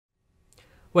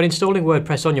When installing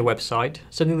WordPress on your website,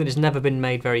 something that has never been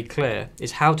made very clear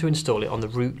is how to install it on the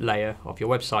root layer of your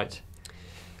website.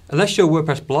 Unless your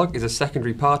WordPress blog is a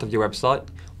secondary part of your website,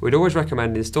 we'd always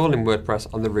recommend installing WordPress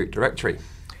on the root directory.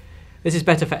 This is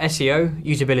better for SEO,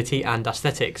 usability and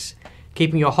aesthetics.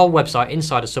 Keeping your whole website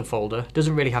inside a subfolder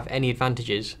doesn't really have any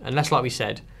advantages unless, like we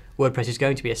said, WordPress is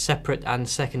going to be a separate and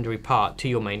secondary part to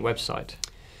your main website.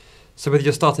 So whether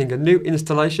you're starting a new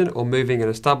installation or moving an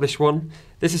established one,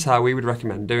 this is how we would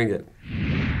recommend doing it.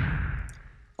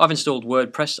 I've installed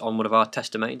WordPress on one of our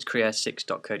test domains,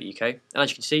 create6.co.uk, and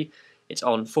as you can see, it's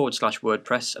on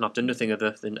 /WordPress, and I've done nothing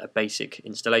other than a basic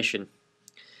installation.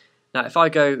 Now, if I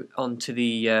go onto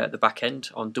the back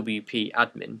end on WP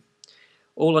admin,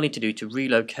 all I need to do to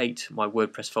relocate my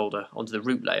WordPress folder onto the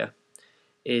root layer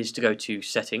is to go to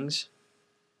Settings,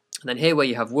 and then here where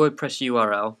you have WordPress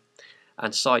URL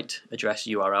and site address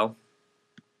URL,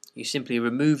 you simply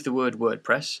remove the word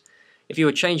WordPress. If you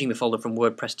were changing the folder from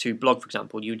WordPress to blog, for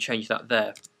example, you would change that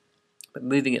there, but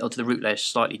moving it onto the root layer is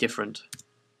slightly different.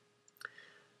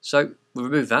 So we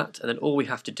remove that, and then all we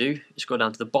have to do is go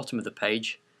down to the bottom of the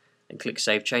page and click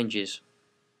Save Changes.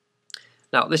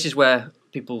 Now this is where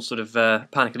people sort of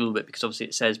panic a little bit, because obviously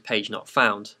it says page not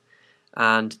found,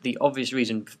 and the obvious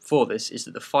reason for this is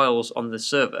that the files on the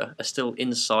server are still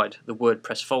inside the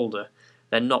WordPress folder.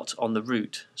 They're not on the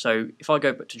root. So if I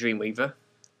go back to Dreamweaver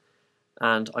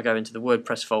and I go into the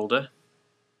WordPress folder,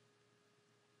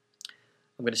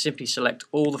 I'm going to simply select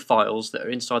all the files that are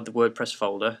inside the WordPress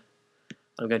folder.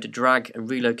 I'm going to drag and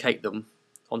relocate them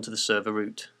onto the server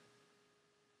root.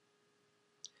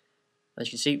 As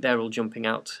you can see, they're all jumping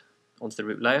out onto the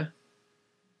root layer.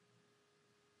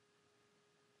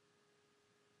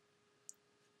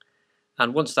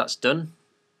 And once that's done,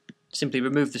 simply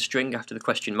remove the string after the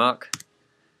question mark,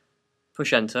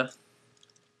 push enter,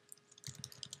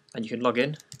 and you can log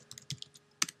in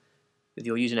with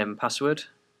your username and password.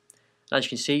 And as you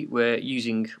can see, we're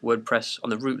using WordPress on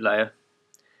the root layer,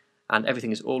 and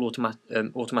everything is all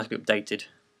automatically updated,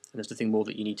 and there's nothing more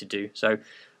that you need to do. So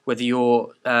whether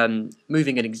you're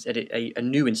moving a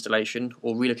new installation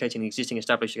or relocating an existing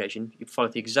established installation, you follow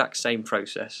the exact same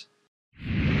process.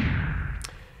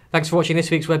 Thanks for watching this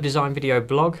week's web design video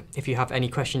blog. If you have any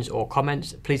questions or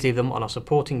comments, please leave them on our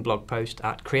supporting blog post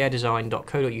at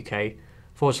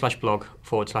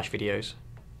creadesign.co.uk/blog/videos.